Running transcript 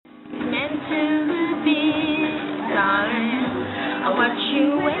to be, darling. I watch you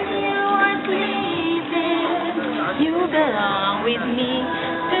when you are sleeping. You belong with me.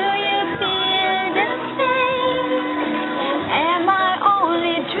 Do you feel the same? Am I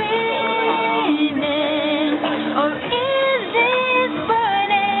only dreaming, or is this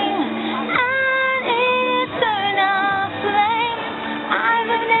burning an eternal flame? I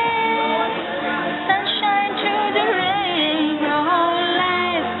don't know. Sunshine through the rain, your whole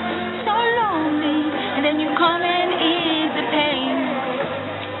life so lonely, and then you come and ease the pain.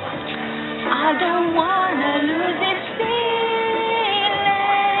 I don't wanna lose this feeling.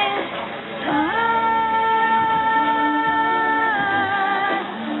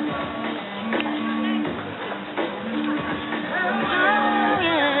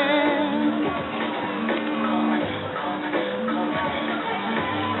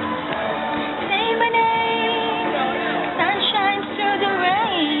 Say my name, sunshine through the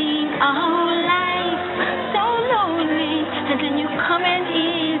rain, our whole life so lonely, and then you come and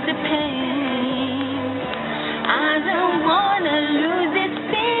ease the pain. I don't wanna lose this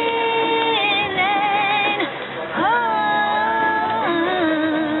feeling. Oh,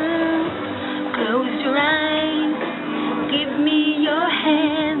 close your eyes, give me your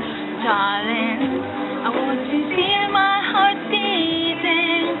hands, darling. I want to feel my heart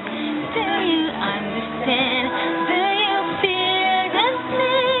beating. Do you understand? Do you feel the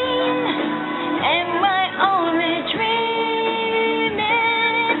same? Am I only dreaming,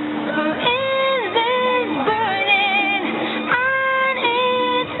 or is this burning an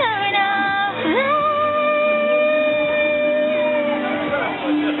eternal flame?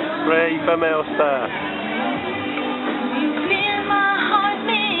 Ray for Mel4dave.